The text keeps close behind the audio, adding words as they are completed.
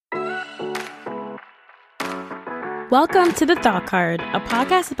Welcome to The Thought Card, a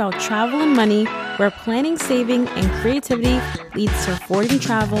podcast about travel and money, where planning, saving, and creativity leads to affording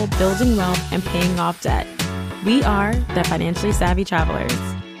travel, building wealth, and paying off debt. We are the Financially Savvy Travelers.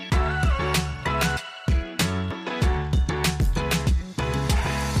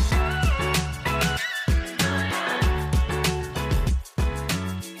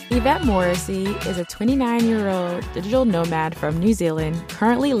 Yvette Morrissey is a 29-year-old digital nomad from New Zealand,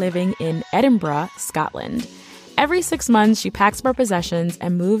 currently living in Edinburgh, Scotland. Every 6 months, she packs up her possessions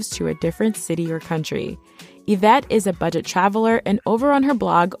and moves to a different city or country. Yvette is a budget traveler, and over on her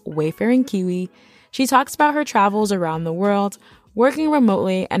blog, Wayfaring Kiwi, she talks about her travels around the world, working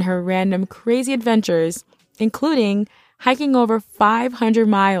remotely, and her random crazy adventures, including hiking over 500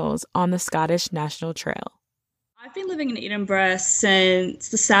 miles on the Scottish National Trail. I've been living in Edinburgh since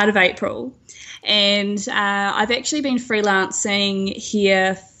the start of April, and I've actually been freelancing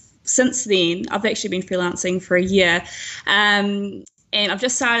here since then. I've actually been freelancing for a year, and I've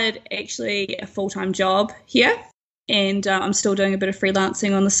just started actually a full-time job here, and I'm still doing a bit of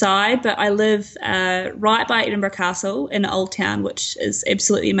freelancing on the side, but I live right by Edinburgh Castle in Old Town, which is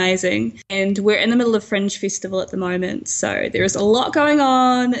absolutely amazing, and we're in the middle of Fringe Festival at the moment, so there is a lot going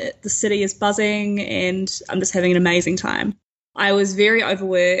on. The city is buzzing, and I'm just having an amazing time. I was very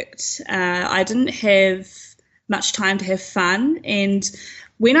overworked. I didn't have much time to have fun, and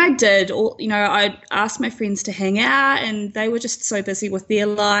when I did, I asked my friends to hang out, and they were just so busy with their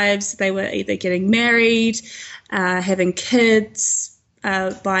lives. They were either getting married, having kids,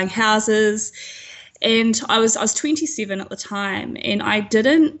 buying houses, and I was 27 at the time, and I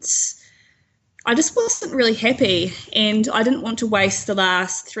just wasn't really happy, and I didn't want to waste the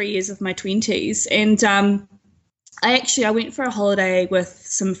last 3 years of my 20s. And I went for a holiday with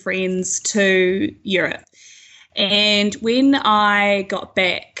some friends to Europe. And when I got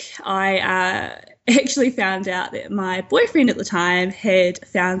back, I actually found out that my boyfriend at the time had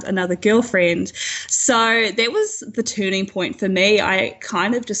found another girlfriend. So that was the turning point for me. I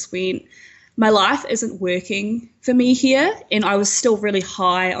kind of just went, my life isn't working for me here. And I was still really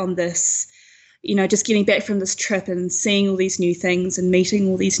high on this, just getting back from this trip and seeing all these new things and meeting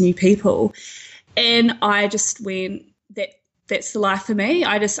all these new people. And I just went, that's the life for me.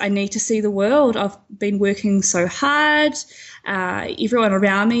 I need to see the world. I've been working so hard. Everyone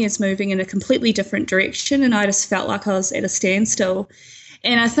around me is moving in a completely different direction, and I just felt like I was at a standstill.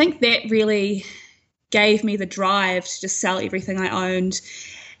 And I think that really gave me the drive to just sell everything I owned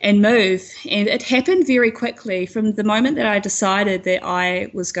and move. And it happened very quickly. From the moment that I decided that I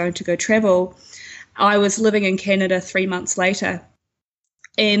was going to go travel, I was living in Canada 3 months later.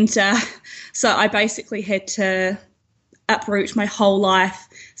 And so I basically had to uproot my whole life,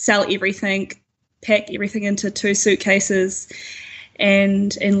 sell everything, pack everything into 2 suitcases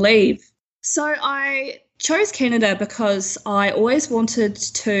and leave. So I chose Canada because I always wanted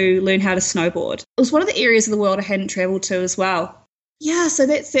to learn how to snowboard. It was one of the areas of the world I hadn't traveled to as well. Yeah, so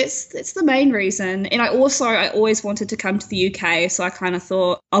that's the main reason. And I always wanted to come to the UK, so I kind of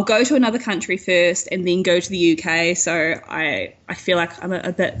thought I'll go to another country first and then go to the UK. So I feel like I'm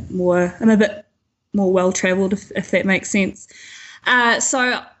a bit more well-travelled, if that makes sense.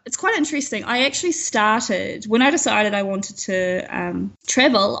 So it's quite interesting. I actually started, when I decided I wanted to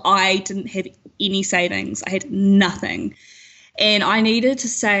travel, I didn't have any savings. I had nothing. And I needed to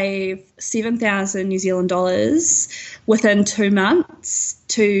save 7,000 New Zealand dollars within 2 months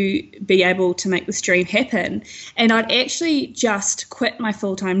to be able to make this dream happen. And I'd actually just quit my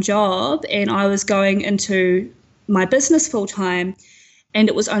full-time job, and I was going into my business full-time. And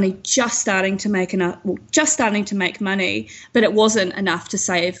it was only just starting to make money, but it wasn't enough to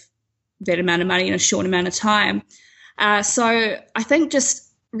save that amount of money in a short amount of time. So I think just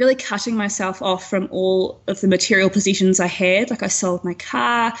really cutting myself off from all of the material possessions I had, like I sold my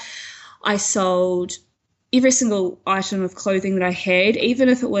car, I sold every single item of clothing that I had, even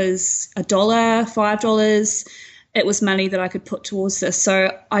if it was $1, $5, it was money that I could put towards this. So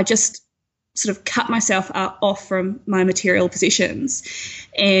I just sort of cut myself off from my material possessions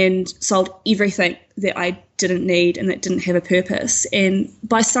and sold everything that I didn't need and that didn't have a purpose. And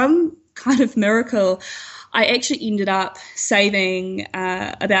by some kind of miracle, I actually ended up saving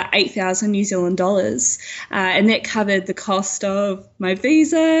about 8,000 New Zealand dollars, and that covered the cost of my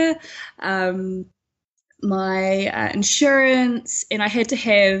visa, my insurance, and I had to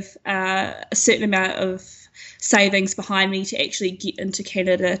have a certain amount of savings behind me to actually get into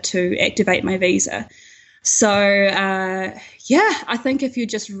Canada to activate my visa. So, I think if you're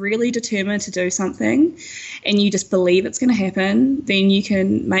just really determined to do something and you just believe it's going to happen, then you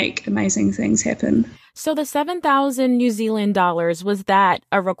can make amazing things happen. So the 7,000 New Zealand dollars, was that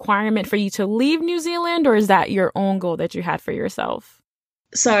a requirement for you to leave New Zealand, or is that your own goal that you had for yourself?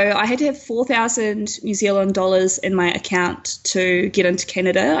 So I had to have 4,000 New Zealand dollars in my account to get into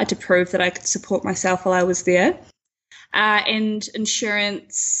Canada. I had to prove that I could support myself while I was there. And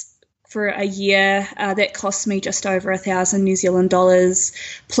insurance for a year, that cost me just over 1,000 New Zealand dollars.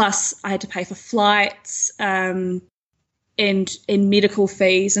 Plus, I had to pay for flights and medical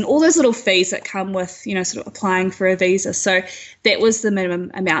fees and all those little fees that come with, sort of applying for a visa. So that was the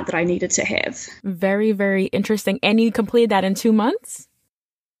minimum amount that I needed to have. Very, very interesting. And you completed that in 2 months?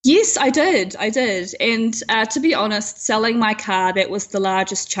 Yes, I did. And to be honest, selling my car, that was the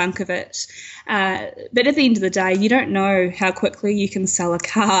largest chunk of it. But at the end of the day, you don't know how quickly you can sell a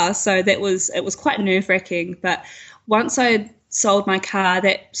car. So it was quite nerve-wracking. But once I had sold my car,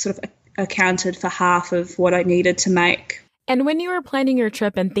 that sort of accounted for half of what I needed to make. And when you were planning your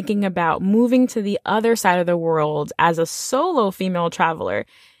trip and thinking about moving to the other side of the world as a solo female traveler,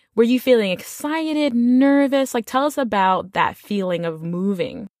 were you feeling excited, nervous? Tell us about that feeling of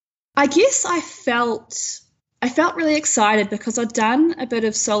moving. I guess I felt really excited because I'd done a bit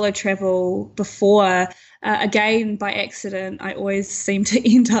of solo travel before. Again, by accident. I always seem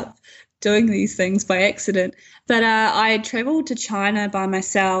to end up doing these things by accident. But I had traveled to China by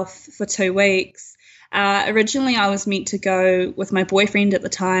myself for 2 weeks. Originally, I was meant to go with my boyfriend at the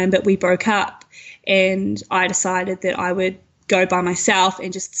time, but we broke up, and I decided that I would go by myself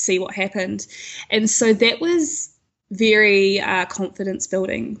and just see what happened. And so that was very confidence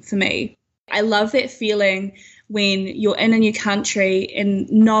building for me. I love that feeling when you're in a new country and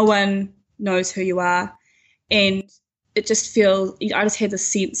no one knows who you are, and it just feels, I just had this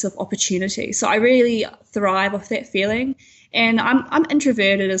sense of opportunity. So I really thrive off that feeling. And I'm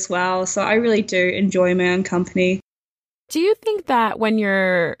introverted as well, so I really do enjoy my own company. Do you think that when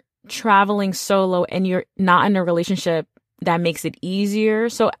you're traveling solo and you're not in a relationship, that makes it easier?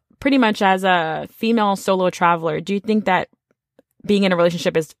 So pretty much as a female solo traveler, do you think that being in a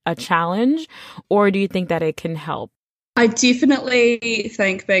relationship is a challenge, or do you think that it can help? I definitely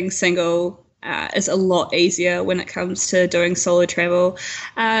think being single is a lot easier when it comes to doing solo travel.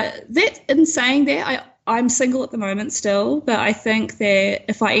 In saying that, I'm single at the moment still, but I think that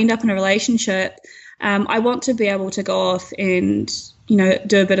if I end up in a relationship, I want to be able to go off and,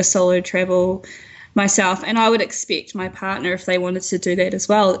 do a bit of solo travel myself. And I would expect my partner, if they wanted to do that as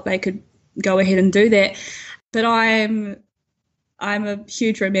well, that they could go ahead and do that. But I'm a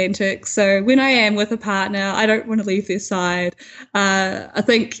huge romantic, so when I am with a partner, I don't want to leave their side. I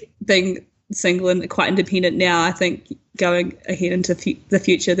think being single and quite independent now, I think going ahead into the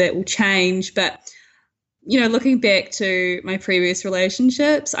future that will change. But looking back to my previous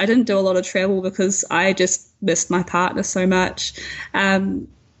relationships, I didn't do a lot of travel because I just missed my partner so much.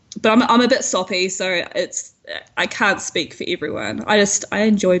 But I'm a bit soppy, so I can't speak for everyone. I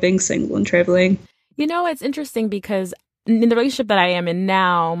enjoy being single and traveling. It's interesting because in the relationship that I am in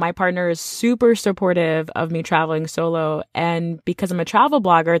now, my partner is super supportive of me traveling solo. And because I'm a travel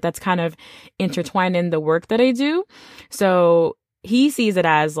blogger, that's kind of intertwined in the work that I do. So he sees it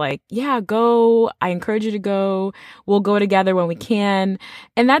as yeah, go. I encourage you to go. We'll go together when we can.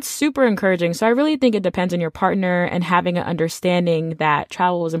 And that's super encouraging. So I really think it depends on your partner and having an understanding that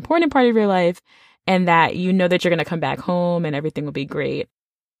travel is an important part of your life and that that you're going to come back home and everything will be great.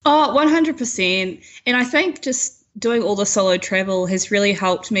 Oh, 100%. And I think just doing all the solo travel has really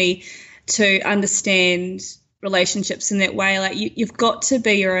helped me to understand relationships in that way. You've got to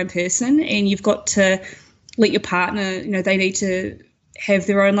be your own person, and you've got to let your partner, they need to have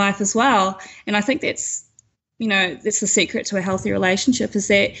their own life as well. And I think that's the secret to a healthy relationship, is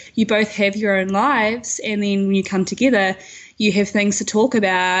that you both have your own lives, and then when you come together, you have things to talk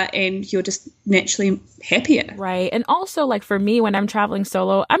about and you're just naturally happier. Right. And also, for me, when I'm traveling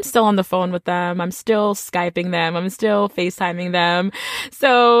solo, I'm still on the phone with them. I'm still Skyping them. I'm still FaceTiming them.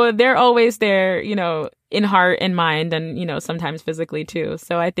 So they're always there, in heart and mind, and, sometimes physically too.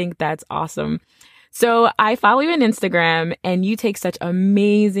 So I think that's awesome. So I follow you on Instagram, and you take such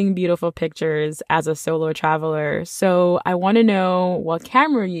amazing, beautiful pictures as a solo traveler. So I want to know what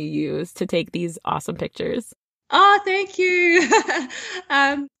camera you use to take these awesome pictures. Oh, thank you.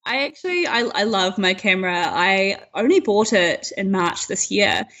 I love my camera. I only bought it in March this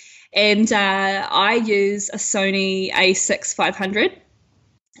year, and I use a Sony A6 500.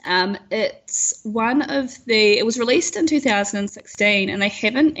 It was released in 2016, and they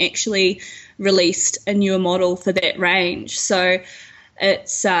haven't actually released a newer model for that range. So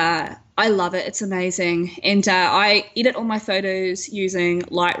I love it. It's amazing. And I edit all my photos using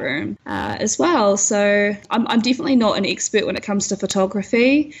Lightroom as well. So I'm definitely not an expert when it comes to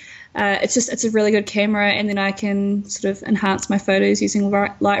photography, it's a really good camera, and then I can sort of enhance my photos using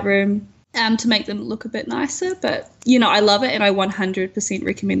Lightroom to make them look a bit nicer. But, I love it, and I 100%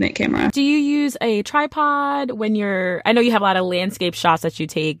 recommend that camera. Do you use a tripod when I know you have a lot of landscape shots that you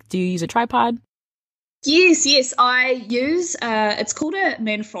take. Do you use a tripod? Yes, I use, it's called a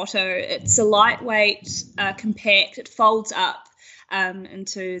Manfrotto. It's a lightweight, compact, it folds up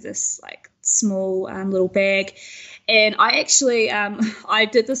into this like small little bag. And I actually, I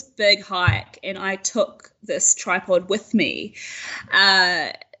did this big hike and I took this tripod with me.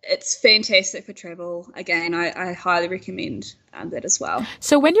 It's fantastic for travel. Again, I highly recommend that as well.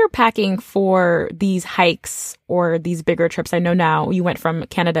 So when you're packing for these hikes or these bigger trips, I know now you went from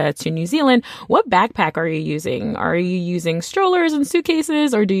Canada to New Zealand. What backpack are you using? Are you using strollers and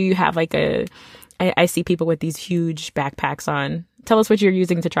suitcases, or do you have like I see people with these huge backpacks on. Tell us what you're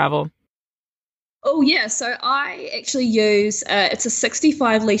using to travel. Oh, yeah. So I actually use, it's a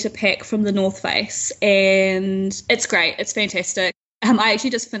 65-litre pack from the North Face, and it's great. It's fantastic. I actually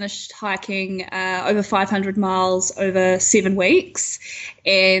just finished hiking over 500 miles over 7 weeks,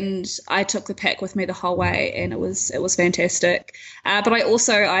 and I took the pack with me the whole way, and it was fantastic. But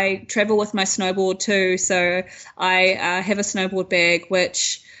I travel with my snowboard too, so I have a snowboard bag,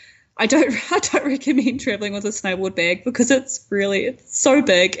 which I don't recommend traveling with a snowboard bag because it's so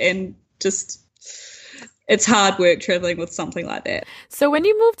big and just it's hard work traveling with something like that. So when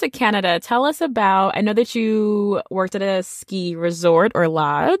you moved to Canada, tell us about, I know that you worked at a ski resort or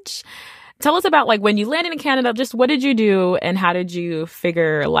lodge. Tell us about like when you landed in Canada, just what did you do and how did you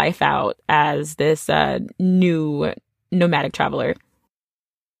figure life out as this new nomadic traveler?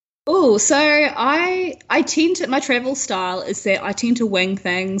 Oh, so I tend to, my travel style is that I tend to wing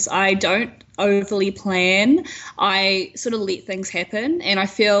things. I don't overly plan. I sort of let things happen, and I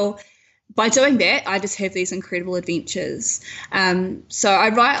feel by doing that, I just have these incredible adventures. So I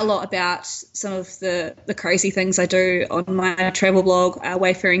write a lot about some of the crazy things I do on my travel blog,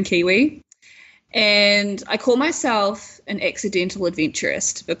 Wayfaring Kiwi. And I call myself an accidental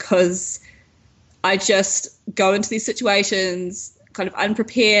adventurist because I just go into these situations kind of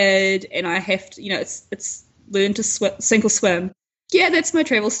unprepared, and I have to, it's learn to sink or swim. Yeah, that's my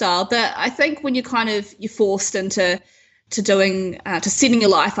travel style. But I think when you're forced into to setting your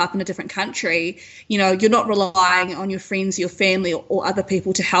life up in a different country, you're not relying on your friends, your family, or other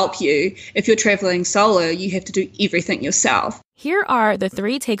people to help you. If you're traveling solo, you have to do everything yourself. Here are the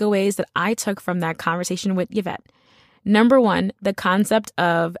 3 takeaways that I took from that conversation with Yvette. Number 1, the concept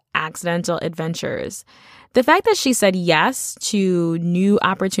of accidental adventures. The fact that she said yes to new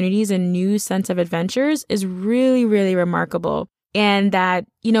opportunities and new sense of adventures is really, really remarkable. And that,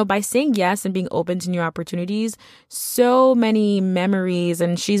 by saying yes and being open to new opportunities, so many memories,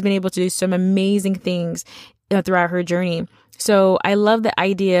 and she's been able to do some amazing things throughout her journey. So I love the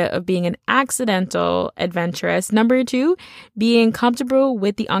idea of being an accidental adventurous. Number 2, being comfortable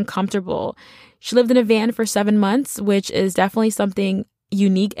with the uncomfortable. She lived in a van for 7 months, which is definitely something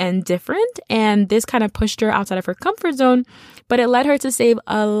unique and different. And this kind of pushed her outside of her comfort zone, but it led her to save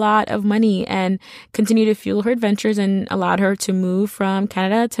a lot of money and continue to fuel her adventures and allowed her to move from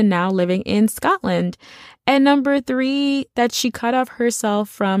Canada to now living in Scotland. And number 3, that she cut off herself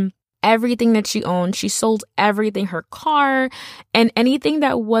from everything that she owned. She sold everything, her car and anything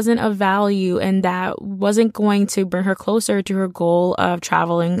that wasn't of value and that wasn't going to bring her closer to her goal of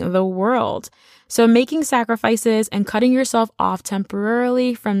traveling the world. So making sacrifices and cutting yourself off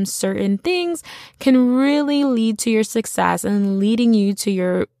temporarily from certain things can really lead to your success and leading you to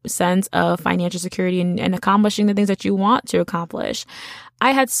your sense of financial security and accomplishing the things that you want to accomplish.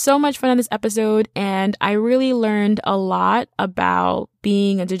 I had so much fun on this episode, and I really learned a lot about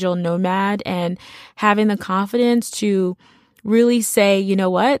being a digital nomad and having the confidence to really say, you know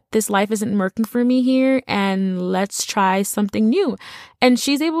what, this life isn't working for me here, and let's try something new. And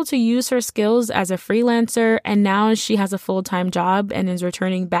she's able to use her skills as a freelancer, and now she has a full-time job and is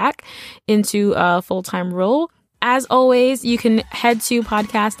returning back into a full-time role. As always, you can head to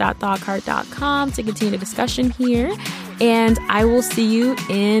podcast.thawcart.com to continue the discussion here. And I will see you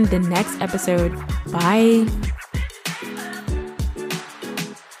in the next episode. Bye.